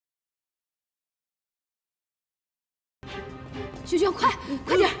轩轩，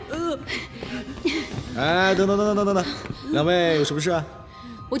快点！哎，等，两位有什么事啊？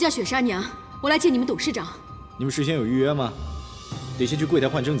我叫雪纱娘，我来见你们董事长。你们事先有预约吗？得先去柜台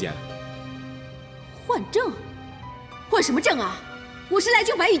换证件。换证？换什么证啊？我是来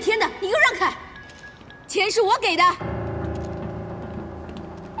救白雨天的，你给我让开！钱是我给的。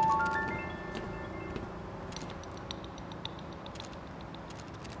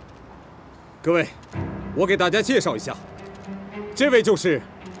各位，我给大家介绍一下，这位就是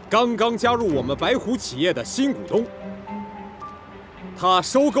刚刚加入我们白狐企业的新股东。他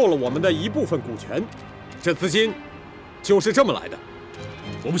收购了我们的一部分股权，这资金就是这么来的。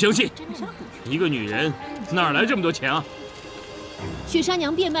我不相信，一个女人哪来这么多钱啊？雪纱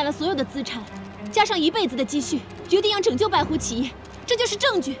娘变卖了所有的资产，加上一辈子的积蓄，决定要拯救白狐企业，这就是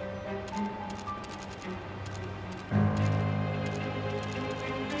证据。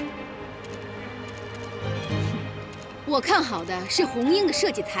我看好的是红英的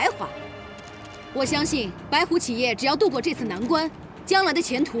设计才华，我相信白狐企业只要度过这次难关，将来的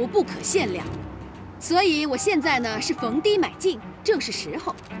前途不可限量。所以我现在呢是逢低买进，正是时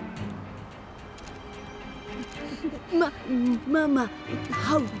候。妈妈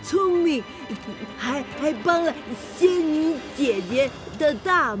好聪明，还帮了仙女姐姐的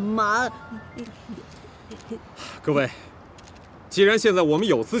大忙。各位，既然现在我们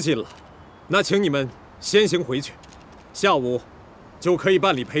有资金了，那请你们先行回去，下午就可以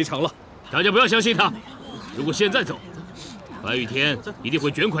办理赔偿了。大家不要相信他，如果现在走，白雨天一定会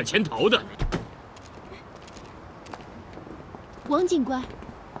卷款潜逃的。王警官，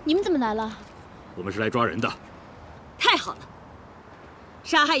你们怎么来了？我们是来抓人的。太好了，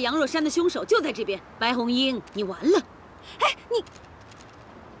杀害杨若山的凶手就在这边。白红英，你完了！哎，你，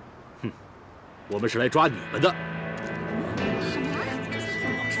哼，我们是来抓你们的。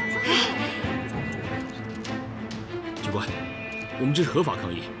警官，我们这是合法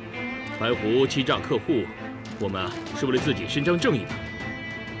抗议，白狐欺诈客户，我们是为了自己伸张正义的。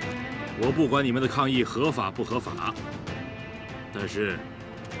我不管你们的抗议合法不合法，但是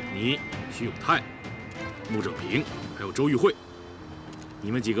你徐永泰、穆正平还有周玉慧，你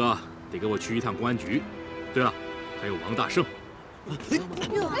们几个得给我去一趟公安局。对了，还有王大胜。怎么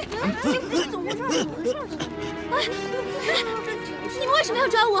回事？你们为什么要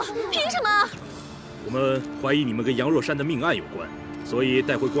抓我？凭什么？我们怀疑你们跟杨若山的命案有关，所以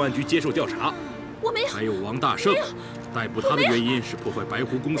带回公安局接受调查。我没有。还有王大胜，逮捕他的原因是破坏白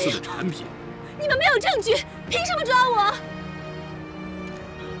狐公司的产品。你们没有证据，凭什么抓我？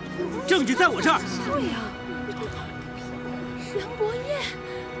证据在我这儿。对呀，杨博业，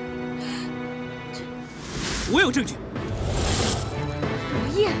我有证据。博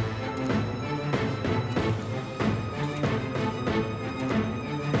业。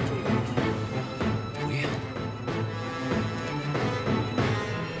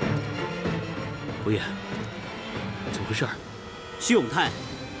博业，怎么回事？徐永泰，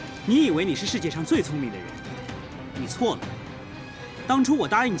你以为你是世界上最聪明的人？你错了。当初我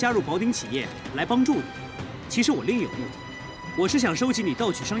答应加入宝鼎企业来帮助你，其实我另有目的。我是想收集你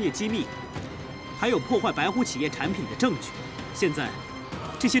盗取商业机密，还有破坏白狐企业产品的证据。现在，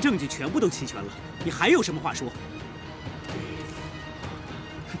这些证据全部都齐全了，你还有什么话说？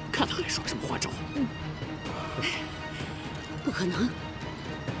看他还耍什么花招！不可能，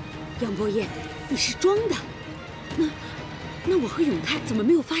杨博业，你是装的。那我和永泰怎么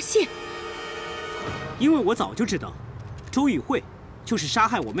没有发现？因为我早就知道，周玉慧就是杀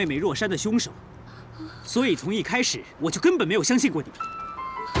害我妹妹若山的凶手，所以从一开始我就根本没有相信过你们。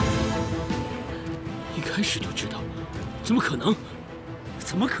一开始就知道？怎么可能？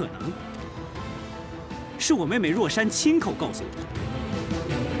怎么可能？是我妹妹若山亲口告诉我的。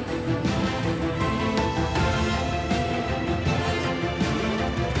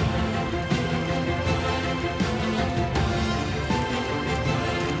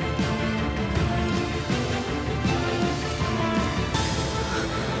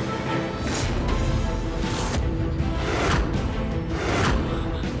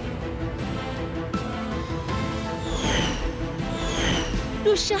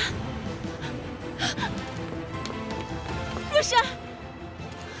若山，若山，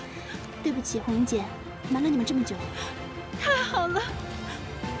对不起，红英姐，瞒了你们这么久。太好了，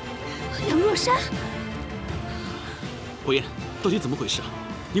杨若山，火焰，到底怎么回事啊？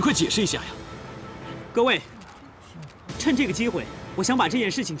你快解释一下呀！各位，趁这个机会，我想把这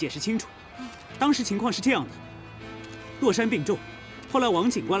件事情解释清楚。当时情况是这样的：若山病重，后来王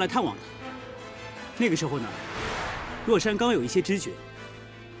警官来探望他。那个时候呢，若山刚有一些知觉。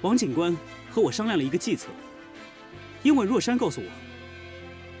王警官和我商量了一个计策，因为若山告诉我，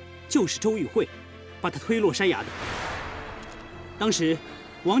就是周玉慧把他推落山崖的。当时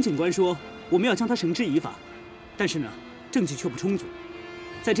王警官说我们要将他绳之以法，但是呢，证据却不充足。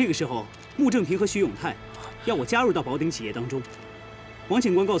在这个时候，穆正平和徐永泰要我加入到宝鼎企业当中。王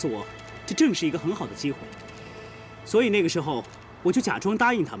警官告诉我，这正是一个很好的机会，所以那个时候我就假装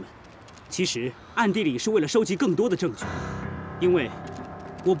答应他们。其实暗地里是为了收集更多的证据，因为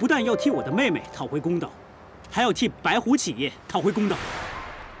我不但要替我的妹妹讨回公道，还要替白狐企业讨回公道。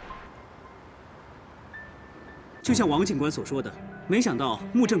就像王警官所说的，没想到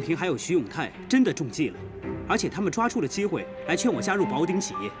穆正平还有徐永泰真的中计了，而且他们抓住了机会来劝我加入宝鼎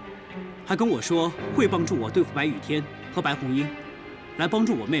企业，还跟我说会帮助我对付白雨天和白红英，来帮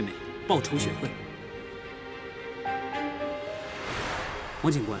助我妹妹报仇雪恨。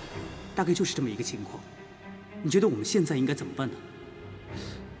王警官，大概就是这么一个情况，你觉得我们现在应该怎么办呢？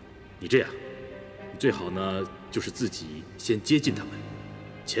你这样，你最好呢就是自己先接近他们，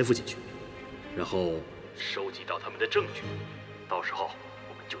潜伏进去，然后收集到他们的证据，到时候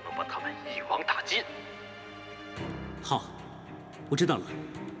我们就能把他们一网打尽。好，我知道了。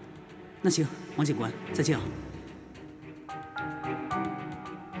那行，王警官，再见啊。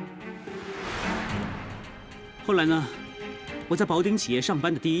后来呢，我在宝鼎企业上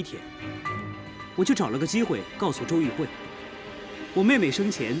班的第一天，我就找了个机会告诉周玉慧，我妹妹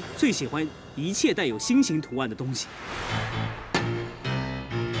生前最喜欢一切带有星星图案的东西。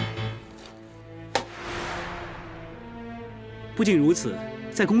不仅如此，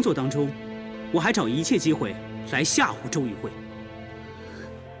在工作当中，我还找一切机会来吓唬周玉慧。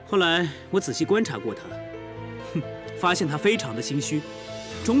后来我仔细观察过她，发现她非常的心虚，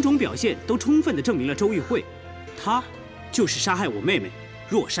种种表现都充分地证明了周玉慧，她就是杀害我妹妹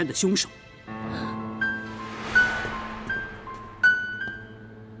若山的凶手。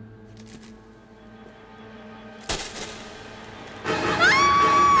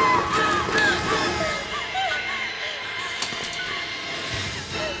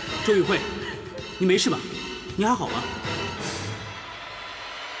周玉慧，你没事吧？你还好吧？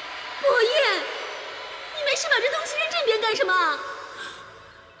博彦，你没事把这东西扔这边干什么？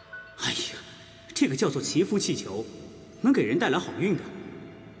哎呀，这个叫做祈福气球，能给人带来好运的。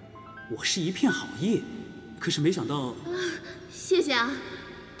我是一片好意，可是没想到……谢谢啊。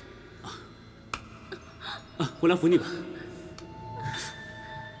我来扶你吧。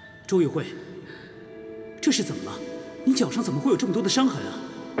周玉慧，这是怎么了？你脚上怎么会有这么多的伤痕啊？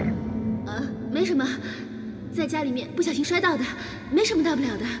没什么，在家里面不小心摔到的，没什么大不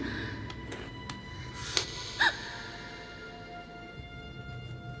了的。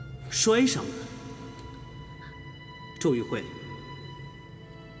摔伤的。周玉慧，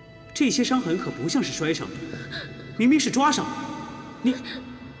这些伤痕可不像是摔伤的，明明是抓伤的。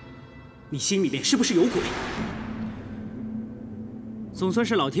你心里面是不是有鬼？总算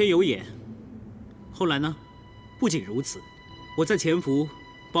是老天有眼。后来呢？不仅如此，我在潜伏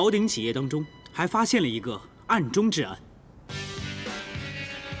宝鼎企业当中还发现了一个暗中之案。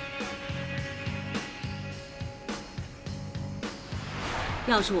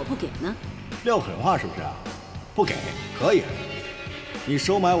要是我不给呢？撂狠话是不是啊？不给可以。你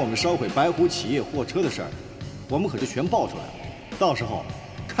收买我们烧毁白狐企业货车的事儿，我们可就全爆出来了。到时候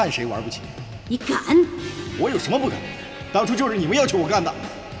看谁玩不起。你敢？我有什么不敢？当初就是你们要求我干的。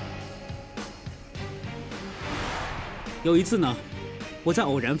有一次呢，我在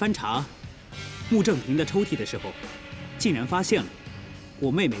偶然翻查穆正平的抽屉的时候，竟然发现了我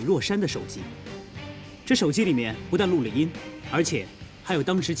妹妹若山的手机。这手机里面不但录了音，而且还有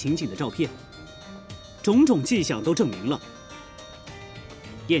当时情景的照片，种种迹象都证明了，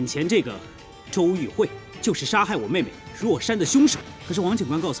眼前这个周玉慧就是杀害我妹妹若山的凶手。可是王警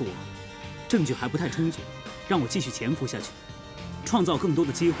官告诉我，证据还不太充足，让我继续潜伏下去，创造更多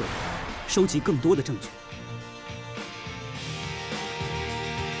的机会，收集更多的证据。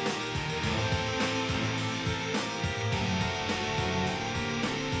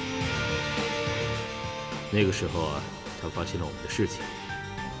那个时候啊，他发现了我们的事情，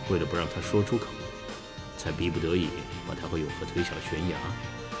为了不让他说出口，才逼不得已把他和永和推下了悬崖。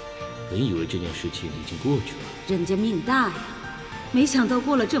本以为这件事情已经过去了，人家命大呀，没想到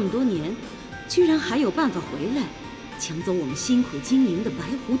过了这么多年，居然还有办法回来，抢走我们辛苦经营的白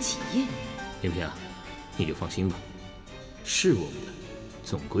狐企业。平平啊，你就放心吧，是我们的，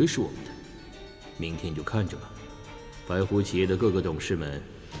总归是我们的。明天你就看着吧。白狐企业的各个董事们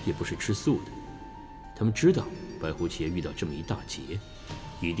也不是吃素的。他们知道白狐企业遇到这么一大劫，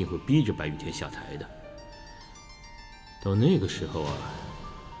一定会逼着白雨天下台的。到那个时候啊，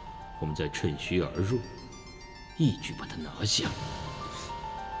我们再趁虚而入，一举把他拿下。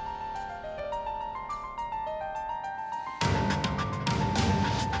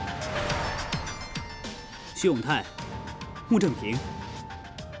徐永泰，穆正平，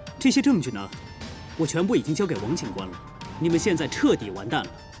这些证据呢，我全部已经交给王警官了。你们现在彻底完蛋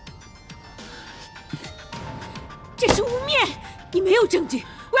了。这是污蔑！你没有证据，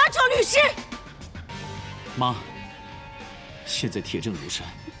我要找律师。妈，现在铁证如山，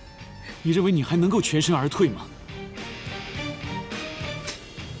你认为你还能够全身而退吗？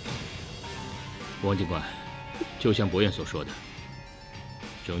王警官，就像博彦所说的，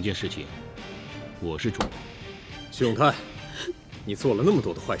整件事情我是主谋。徐永泰，你做了那么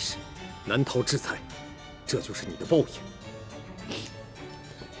多的坏事，难逃制裁，这就是你的报应。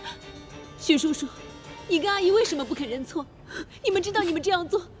徐叔叔，你跟阿姨为什么不肯认错？你们知道你们这样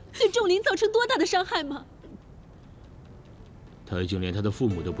做对仲林造成多大的伤害吗？他已经连他的父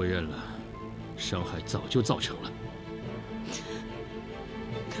母都不认了，伤害早就造成了。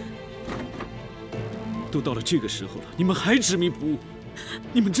都到了这个时候了，你们还执迷不悟，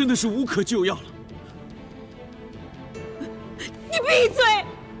你们真的是无可救药了。你闭嘴！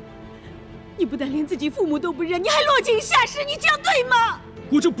你不但连自己父母都不认，你还落井下石，你这样对吗？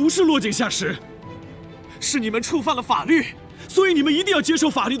我这不是落井下石，是你们触犯了法律，所以你们一定要接受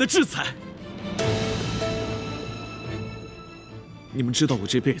法律的制裁。你们知道我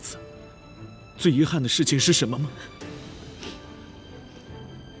这辈子最遗憾的事情是什么吗？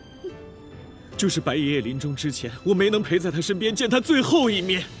就是白爷爷临终之前，我没能陪在他身边见他最后一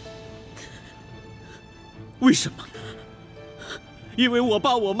面。为什么？因为我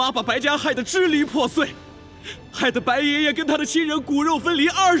爸我妈把白家害得支离破碎，害得白爷爷跟他的亲人骨肉分离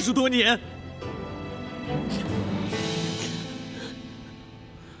20多年。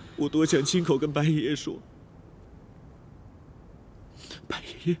我多想亲口跟白爷爷说，白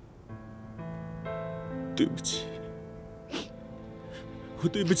爷爷，对不起，我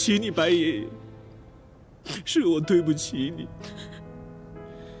对不起你，白爷爷，是我对不起你。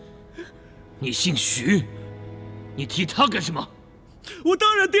你姓徐，你提他干什么？我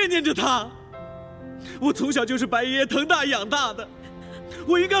当然惦念着他，我从小就是白爷爷疼大养大的，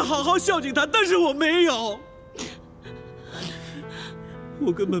我应该好好孝敬他，但是我没有，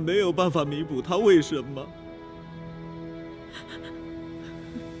我根本没有办法弥补他。为什么？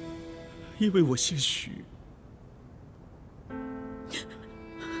因为我姓徐。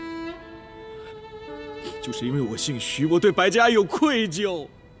就是因为我姓徐，我对白家有愧疚。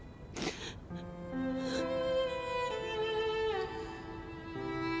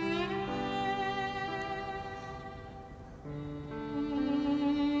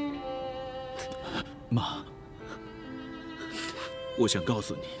妈，我想告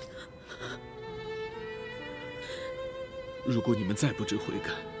诉你，如果你们再不知悔改，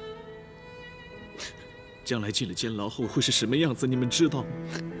将来进了监牢后会是什么样子，你们知道吗？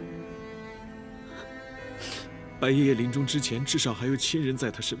白爷爷临终之前，至少还有亲人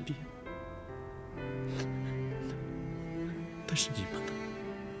在他身边，但是你们呢？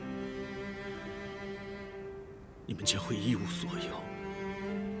你们将会一无所有。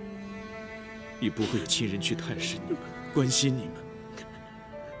也不会有亲人去探视你们、关心你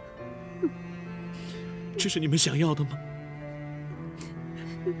们，这是你们想要的吗？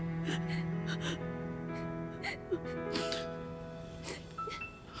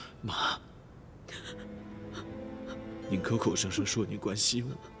妈，您口口声声说你关心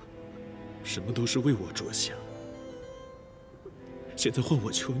我，什么都是为我着想，现在换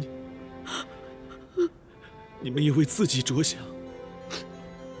我求你，你们也为自己着想，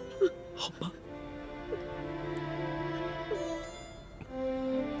好吗？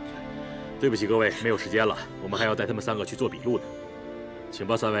对不起各位，没有时间了，我们还要带他们3个去做笔录呢，请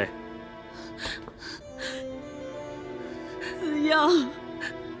吧3位。子耀，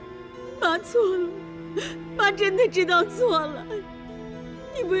妈错了，妈真的知道错了，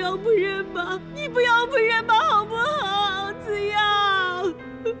你不要不认妈，你不要不认妈好不好？子耀，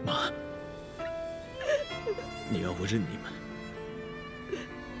妈，你要我认你们，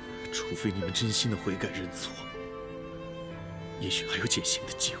除非你们真心的悔改认错，也许还有减刑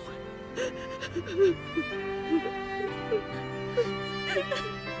的机会。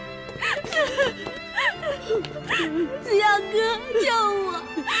子耀哥，救我！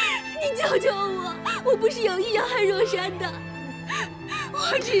你救救我！我不是有意要害若珊的，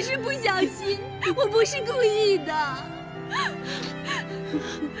我只是不小心，我不是故意的。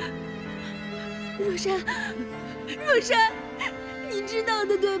若珊，若珊，你知道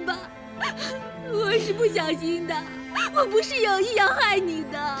的对吧？我是不小心的，我不是有意要害你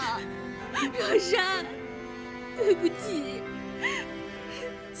的。若珊，对不起，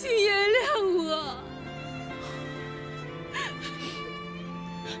请原谅我。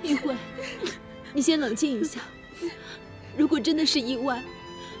玉慧，你先冷静一下。如果真的是意外，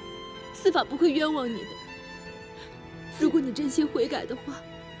司法不会冤枉你的。如果你真心悔改的话，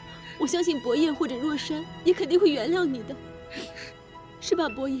我相信薄夜或者若山也肯定会原谅你的，是吧，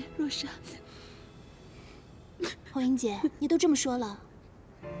薄夜、若山？红英姐，你都这么说了，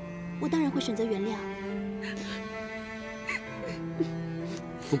我当然会选择原谅。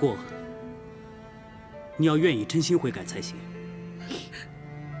不过，你要愿意真心悔改才行。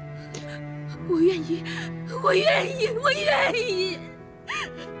我愿意，我愿意，我愿意。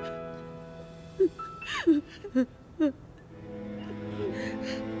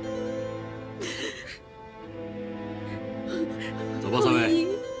走吧，三位。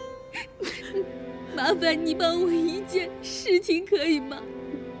麻烦你帮我一件事情，可以吗？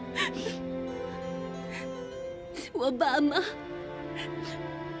我爸妈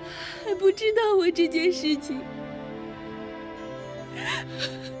还不知道我这件事情，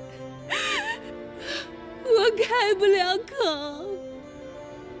我开不了口。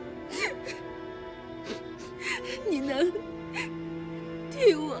你能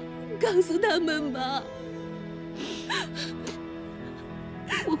替我告诉他们吗？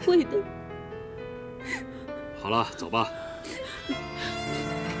我会的。好了，走吧。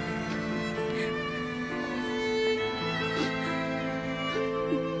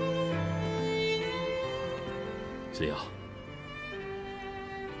子瑶，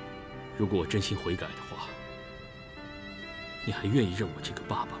如果我真心悔改的话，你还愿意认我这个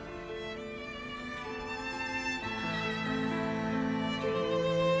爸爸吗？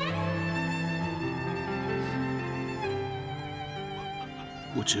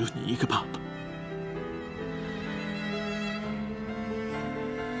我只有你一个爸爸。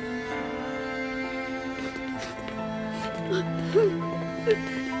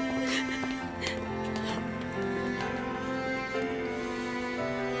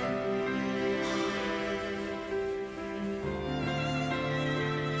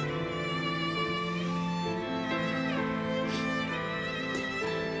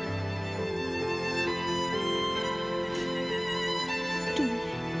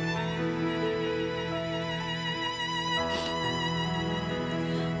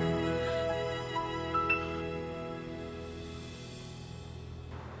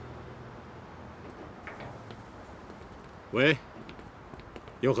喂，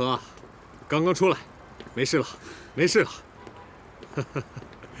佑和，刚刚出来，没事了，没事了。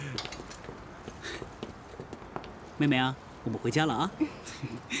妹妹啊，我们回家了啊。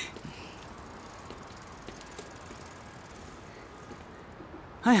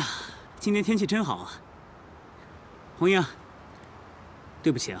哎呀，今天天气真好啊。红英啊，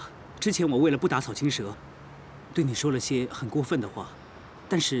对不起啊，之前我为了不打草惊蛇，对你说了些很过分的话，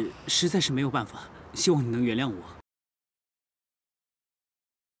但是实在是没有办法，希望你能原谅我。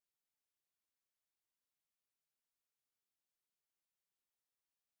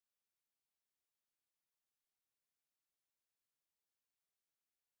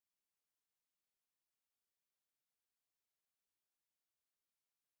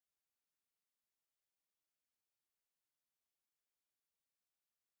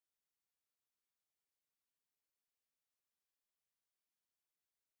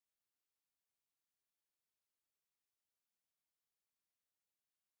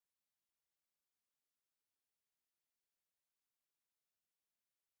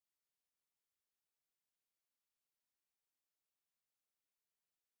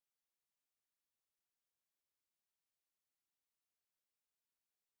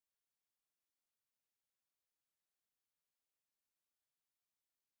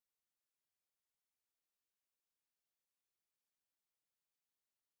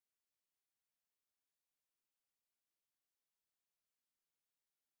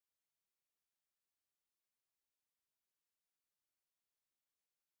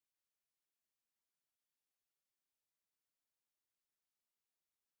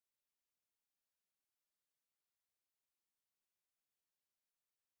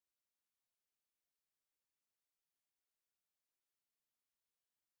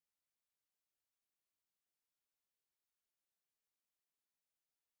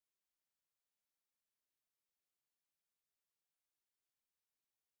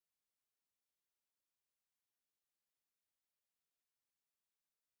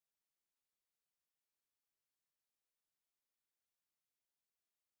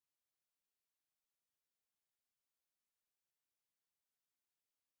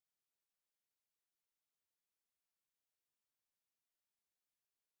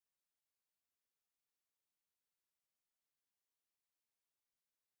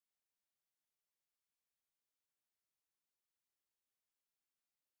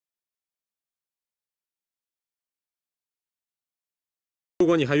如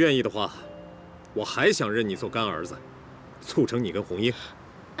果你还愿意的话，我还想认你做干儿子。促成你跟红英。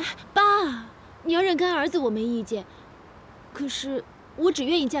爸，你要认干儿子我没意见，可是我只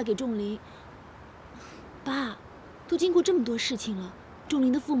愿意嫁给仲林。爸，都经过这么多事情了，仲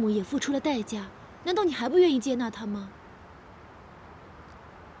林的父母也付出了代价，难道你还不愿意接纳他吗？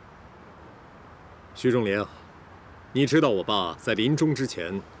徐仲林啊，你知道我爸在临终之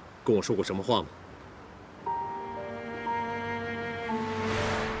前跟我说过什么话吗？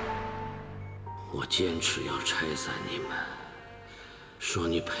我坚持要拆散你们，说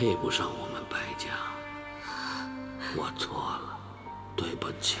你配不上我们白家。我错了，对不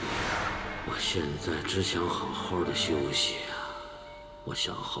起。我现在只想好好的休息啊，我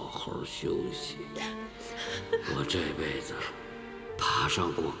想好好休息。我这辈子爬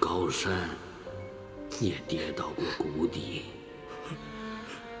上过高山，也跌到过谷底。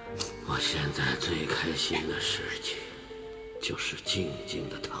我现在最开心的事情，就是静静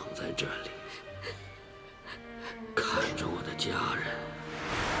地躺在这里，看着我的家人。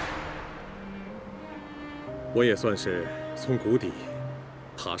我也算是从谷底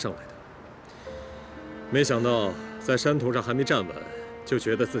爬上来的，没想到在山头上还没站稳，就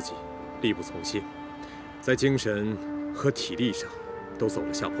觉得自己力不从心，在精神和体力上都走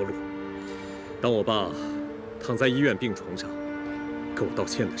了下坡路。当我爸躺在医院病床上跟我道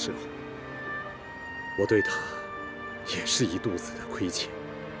歉的时候，我对他也是一肚子的亏欠。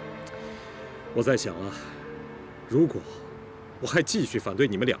我在想啊，如果我还继续反对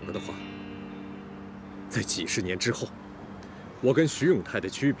你们两个的话，在几十年之后，我跟徐永泰的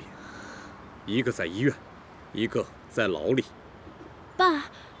区别，一个在医院，一个在牢里。爸，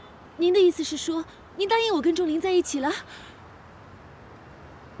您的意思是说，您答应我跟仲林在一起了？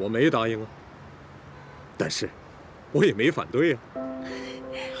我没答应啊，但是我也没反对啊。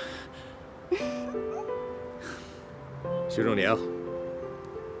徐仲林啊，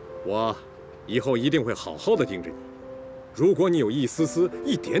我以后一定会好好的盯着你。如果你有一丝丝、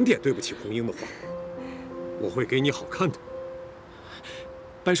一点点对不起红英的话，我会给你好看的。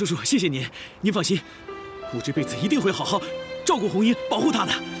白叔叔，谢谢您，您放心，我这辈子一定会好好照顾红英，保护她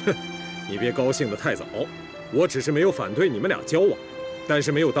的。哼，你别高兴得太早，我只是没有反对你们俩交往，但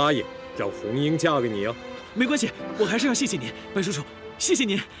是没有答应让红英嫁给你啊。没关系，我还是要谢谢您，白叔叔，谢谢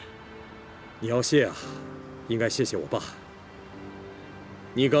您。你要谢啊，应该谢谢我爸。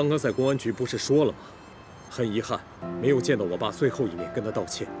你刚刚在公安局不是说了吗？很遗憾，没有见到我爸最后一面，跟他道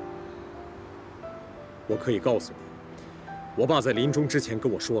歉。我可以告诉你，我爸在临终之前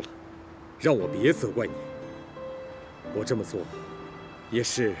跟我说了，让我别责怪你。我这么做，也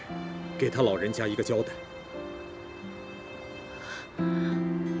是给他老人家一个交代。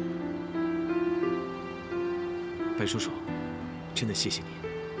白叔叔，真的谢谢你。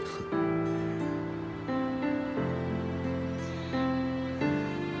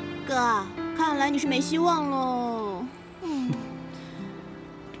哥，看来你是没希望喽。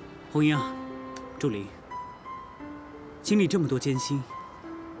红英啊，周玲，经历这么多艰辛，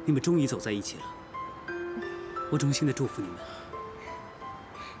你们终于走在一起了。我衷心的祝福你们。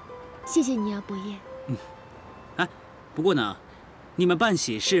谢谢你啊，伯爷。哎，不过呢，你们办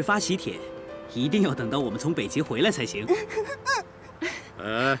喜事发喜帖，一定要等到我们从北极回来才行。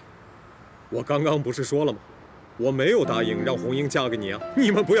哎，我刚刚不是说了吗？我没有答应让红英嫁给你啊！你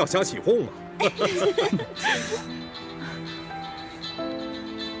们不要瞎起哄嘛！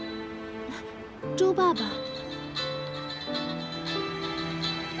周爸爸，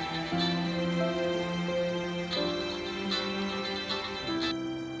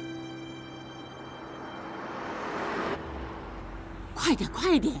快点，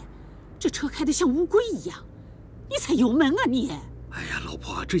快点！这车开得像乌龟一样，你踩油门啊你！哎呀，老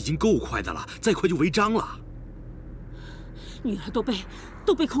婆，这已经够快的了，再快就违章了。女儿都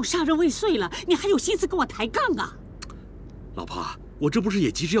被控杀人未遂了，你还有心思跟我抬杠啊？老婆，我这不是也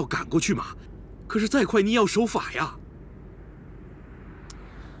急着要赶过去吗？可是再快你也要守法呀。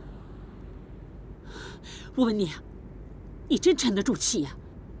我问你，你真沉得住气呀？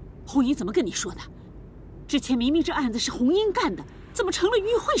红英怎么跟你说的？之前明明这案子是红英干的，怎么成了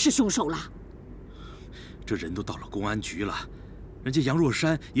玉慧是凶手了？这人都到了公安局了，人家杨若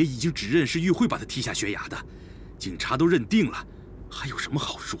山也已经指认是玉慧把他踢下悬崖的，警察都认定了，还有什么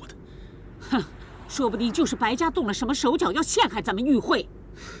好说的？哼，说不定就是白家动了什么手脚要陷害咱们玉慧。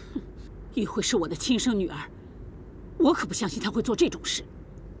玉慧是我的亲生女儿，我可不相信她会做这种事。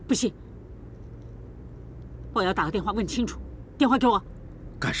不信，我要打个电话问清楚。电话给我。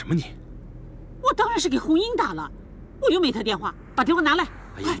干什么你？我当然是给红英打了，我又没她电话，把电话拿来。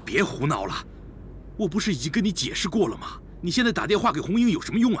哎呀，你别胡闹了，我不是已经跟你解释过了吗？你现在打电话给红英有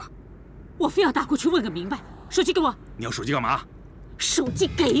什么用啊？我非要打过去问个明白。手机给我。你要手机干嘛？手机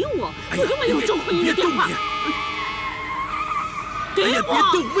给我，我又没有中红英的电话。哎呀，别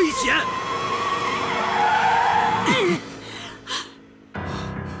动，危险！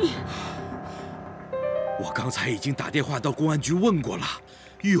我刚才已经打电话到公安局问过了，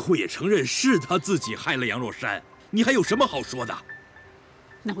玉慧也承认是她自己害了杨若山，你还有什么好说的？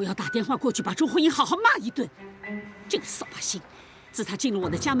那我要打电话过去把周慧英好好骂一顿。这个扫把星，自他进了我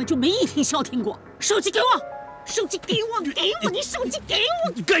的家门就没一天消停过。手机给我，手机给我，给我，你手机给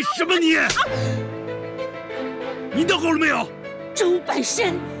我！你干什么你？你弄够了没有？周百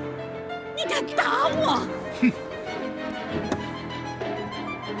深，你敢打我？哼！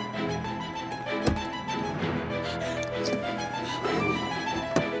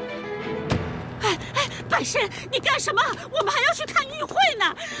百深，你干什么？我们还要去看玉慧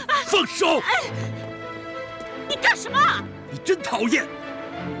呢！放手！你干什么？你真讨厌！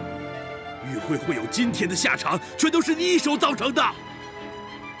玉慧会有今天的下场，全都是你一手造成的。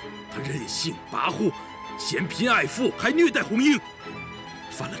她任性跋扈，嫌贫爱富，还虐待红英，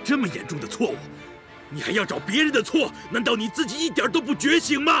犯了这么严重的错误，你还要找别人的错？难道你自己一点都不觉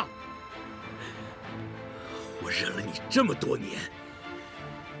醒吗？我忍了你这么多年，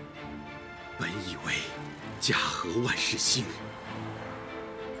本以为家和万事兴，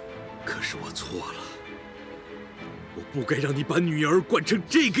可是我错了。我不该让你把女儿惯成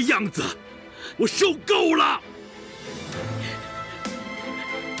这个样子，我受够了！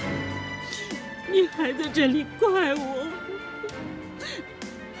你还在这里怪我？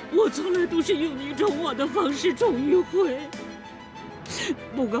我从来都是用你宠我的方式宠玉慧，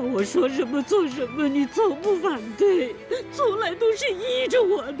不管我说什么做什么，你从不反对，从来都是依着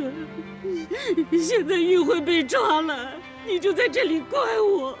我的。现在玉慧被抓了，你就在这里怪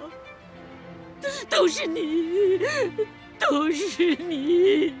我。都是你，都是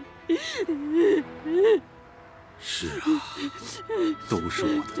你。是啊，都是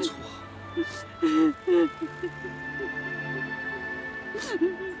我的错。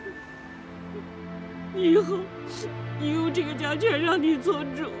以后这个家全让你做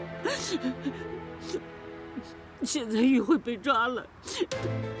主。现在玉慧被抓了，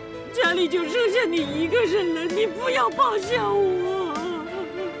家里就剩下你一个人了，你不要抛下我。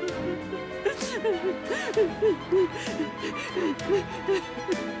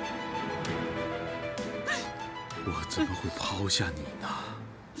我怎么会抛下你呢？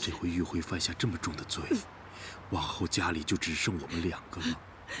这回玉慧犯下这么重的罪，往后家里就只剩我们两个了。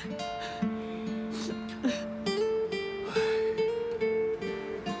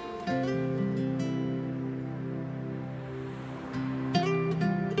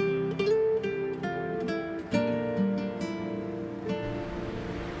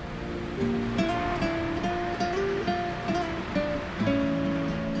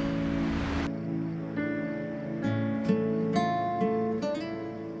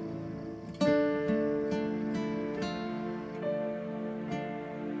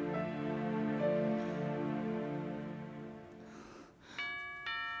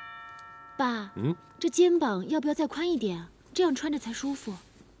爸，这肩膀要不要再宽一点？这样穿着才舒服。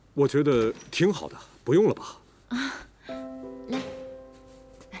我觉得挺好的，不用了吧？啊，来，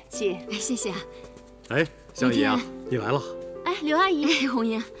姐，谢谢啊。哎，香姨啊，你来了。哎，刘阿姨，哎，红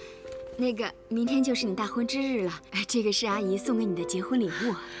英，那个明天就是你大婚之日了，这个是阿姨送给你的结婚礼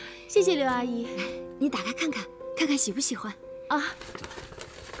物。谢谢刘阿姨。你打开看看，看看喜不喜欢啊？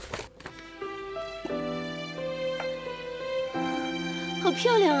好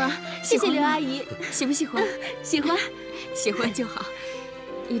漂亮啊！谢谢刘阿姨。喜不喜欢？喜欢，喜欢就好。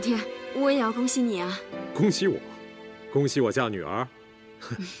雨天，我也要恭喜你啊！恭喜我，恭喜我嫁女儿。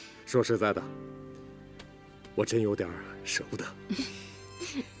说实在的，我真有点舍不得。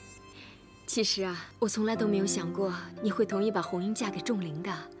其实啊，我从来都没有想过你会同意把红英嫁给仲林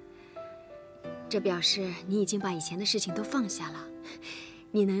的。这表示你已经把以前的事情都放下了。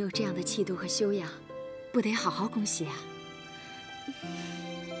你能有这样的气度和修养，不得好好恭喜啊！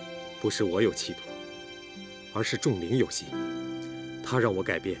不是我有气度，而是仲林有心。他让我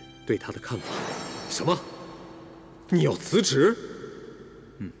改变对他的看法。什么？你要辞职？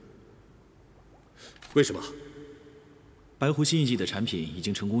为什么？白狐新一季的产品已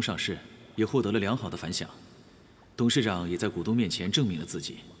经成功上市，也获得了良好的反响。董事长也在股东面前证明了自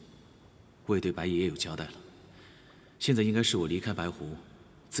己，我也对白爷爷有交代了。现在应该是我离开白狐，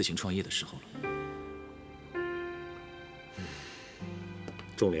自行创业的时候了。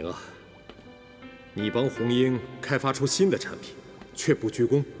仲林啊，你帮红英开发出新的产品，却不居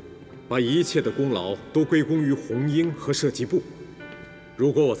功，把一切的功劳都归功于红英和设计部。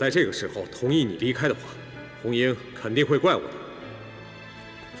如果我在这个时候同意你离开的话，红英肯定会怪我的。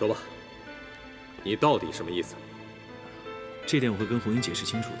说吧，你到底什么意思？这点我会跟红英解释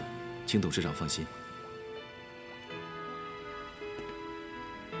清楚的，请董事长放心。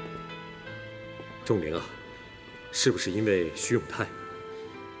仲玲啊，是不是因为徐永泰？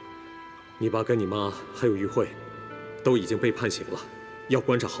你爸跟你妈还有玉慧，都已经被判刑了，要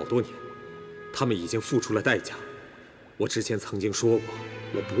关上好多年，他们已经付出了代价。我之前曾经说过，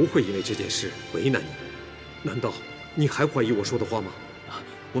我不会因为这件事为难你。难道你还怀疑我说的话吗？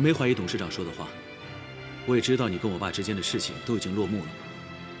我没怀疑董事长说的话，我也知道你跟我爸之间的事情都已经落幕了。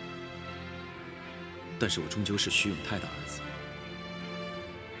但是我终究是徐永泰的儿子，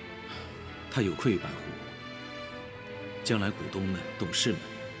他有愧于白狐，将来股东们、董事们，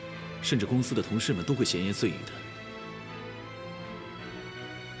甚至公司的同事们都会闲言碎语的。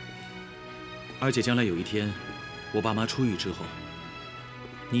而且将来有一天，我爸妈出狱之后，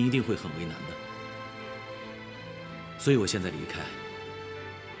你一定会很为难的。所以我现在离开，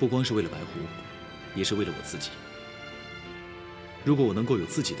不光是为了白狐，也是为了我自己。如果我能够有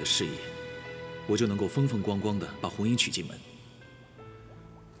自己的事业，我就能够风风光光的把红英娶进门。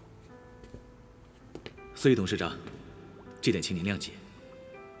所以董事长，这点请您谅解。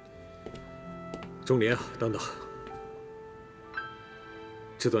仲林啊，等等，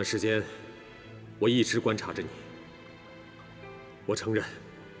这段时间我一直观察着你。我承认，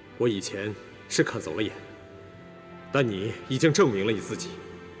我以前是看走了眼，但你已经证明了你自己，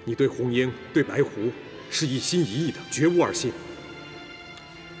你对红英、对白狐是一心一意的，绝无二心。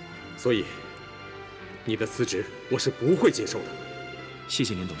所以，你的辞职我是不会接受的。谢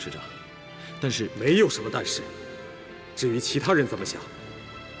谢您，董事长。但是没有什么但是。至于其他人怎么想，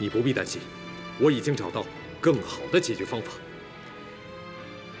你不必担心，我已经找到更好的解决方法，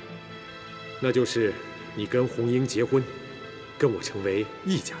那就是你跟红英结婚，跟我成为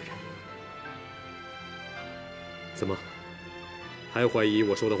一家人。怎么，还怀疑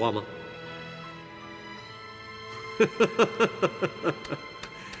我说的话吗？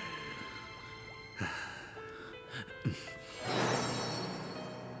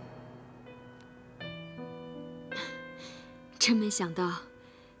真没想到，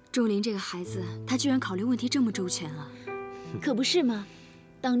仲林这个孩子，他居然考虑问题这么周全啊！可不是吗？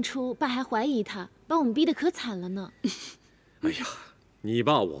当初爸还怀疑他，把我们逼得可惨了呢。哎呀，你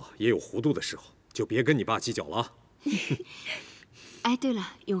爸我也有糊涂的时候，就别跟你爸计较了啊。哎，对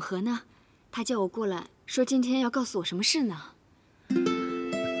了，永和呢？他叫我过来，说今天要告诉我什么事呢？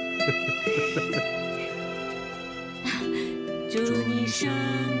祝你生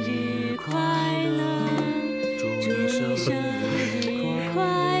日快乐！祝你生日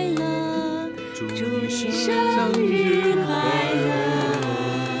快乐！祝你生日快乐！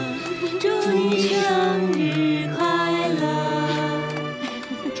祝你生日快乐！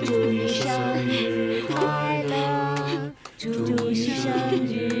祝你生日快乐！祝你生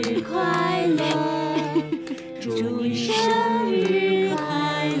日快乐！祝你生日快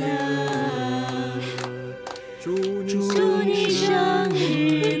乐！祝你生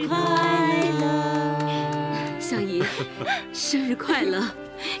日快乐！相姨，生日快乐！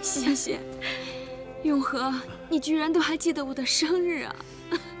谢谢。永和，你居然都还记得我的生日啊！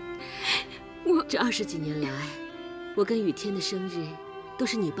这20几年来，我跟雨天的生日都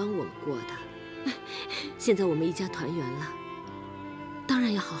是你帮我们过的。现在我们一家团圆了，当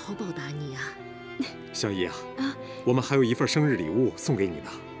然要好好报答你啊。相姨啊，我们还有一份生日礼物送给你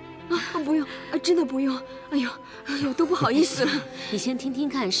呢。不用，真的不用。哎呦，都不好意思了。你先听听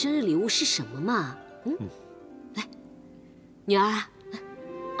看生日礼物是什么嘛。来，女儿啊。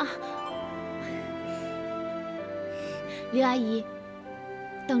刘阿姨，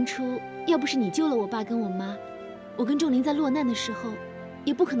当初要不是你救了我爸跟我妈，我跟仲林在落难的时候，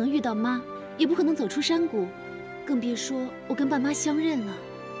也不可能遇到妈，也不可能走出山谷，更别说我跟爸妈相认了。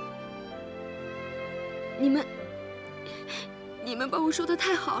你们把我说的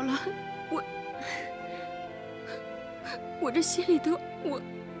太好了，我这心里头，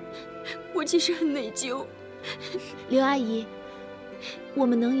我其实很内疚。刘阿姨，我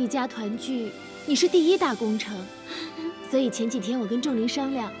们能一家团聚，你是第一大功臣，所以前几天我跟仲林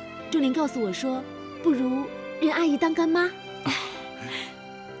商量，仲林告诉我说，不如认阿姨当干妈。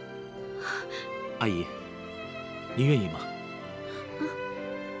阿姨，您愿意吗？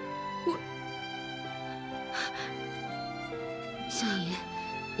相姨，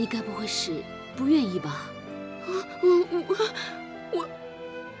你该不会是不愿意吧？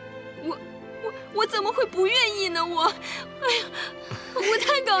我怎么会不愿意呢？哎呀，我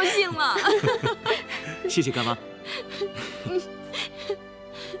太高兴了！谢谢干妈。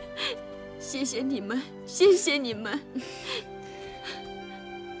谢谢你们，谢谢你们。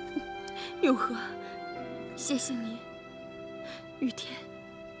永和，谢谢你。雨天，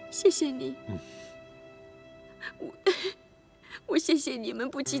谢谢你。我谢谢你们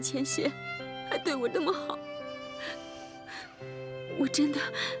不计前嫌，还对我那么好。我真的，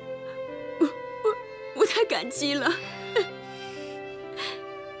太感激了。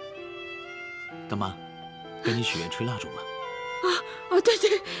大妈，赶紧许愿吹蜡烛吧。对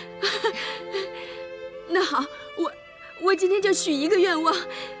对。那好，我今天就许一个愿望，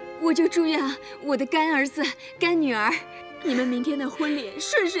我就祝愿我的干儿子、干女儿，你们明天的婚礼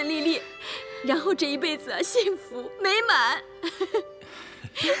顺顺利利，然后这一辈子幸福美满。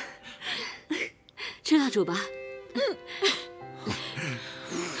吹蜡烛吧。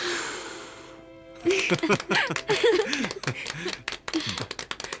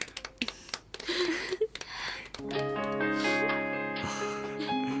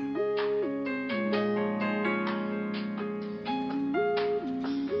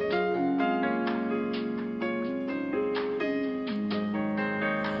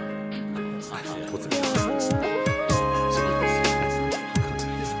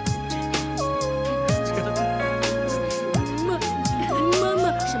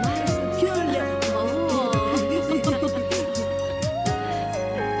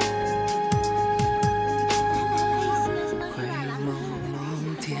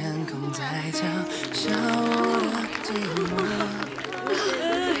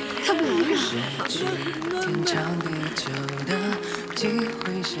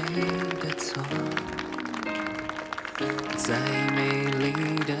再美丽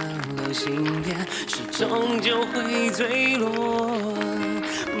的流星也是终究会坠落。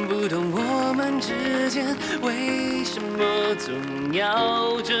不懂我们之间为什么总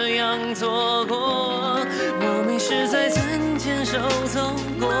要这样错过？我们是在曾牵手走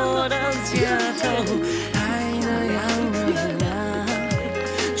过的街头，还那样热闹，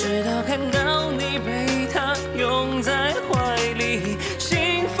直到看到你被他拥在怀里，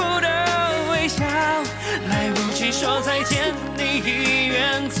幸福的微笑。来不及说再见，你已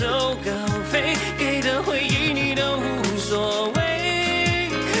远走高飞，给的回忆你都无所谓，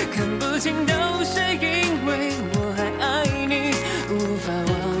看不清都是因为我还爱你，无法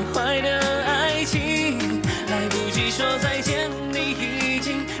忘怀的爱情。来不及说再见，你已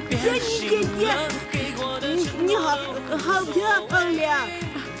经变心了，给过的你好，好漂亮！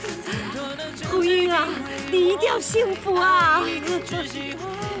红英啊，你一定要幸福啊！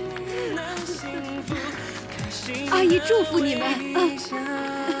阿姨祝福你们啊！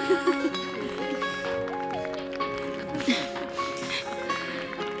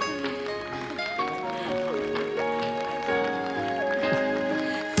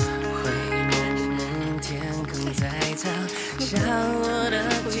灰蒙蒙天空在嘲笑我的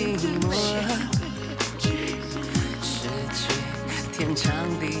寂寞，失去天长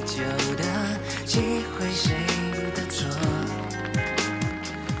地久的机会，谁的错？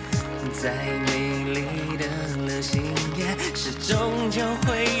再美丽的流星也是终究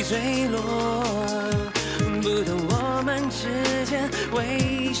会坠落。不懂我们之间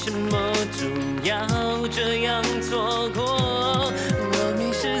为什么总要这样错过？我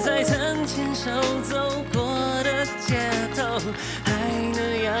迷失在曾牵手走过的街头，还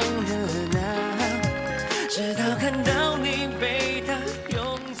那样热闹，直到看到你被他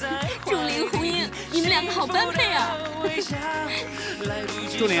拥在怀里。仲林、红英，你们两个好般配啊！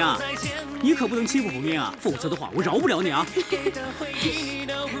仲林啊，你可不能欺负红英啊，否则的话我饶不了你啊！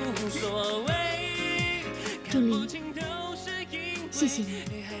仲林，谢谢你。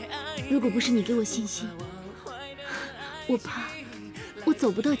如果不是你给我信心，我怕我走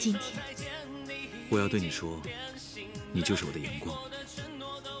不到今天。我要对你说，你就是我的阳光，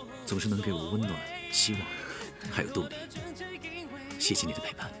总是能给我温暖、希望，还有动力。谢谢你的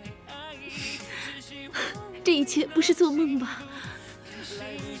陪伴。这一切不是做梦吧？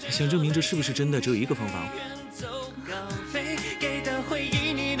想证明这是不是真的，只有一个方法。给的回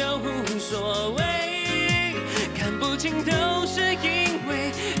忆你都无所谓，看不清都是因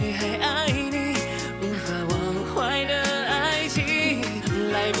为还爱你，无法忘怀的爱情。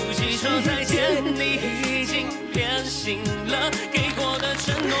来不及说再见，你已经变心了，给过的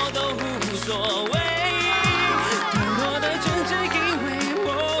承诺都无所谓，太多的争执因为我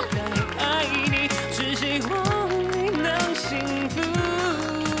还爱你，只希望你能幸福。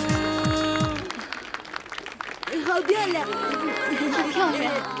好漂亮，好漂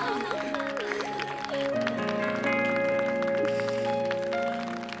亮。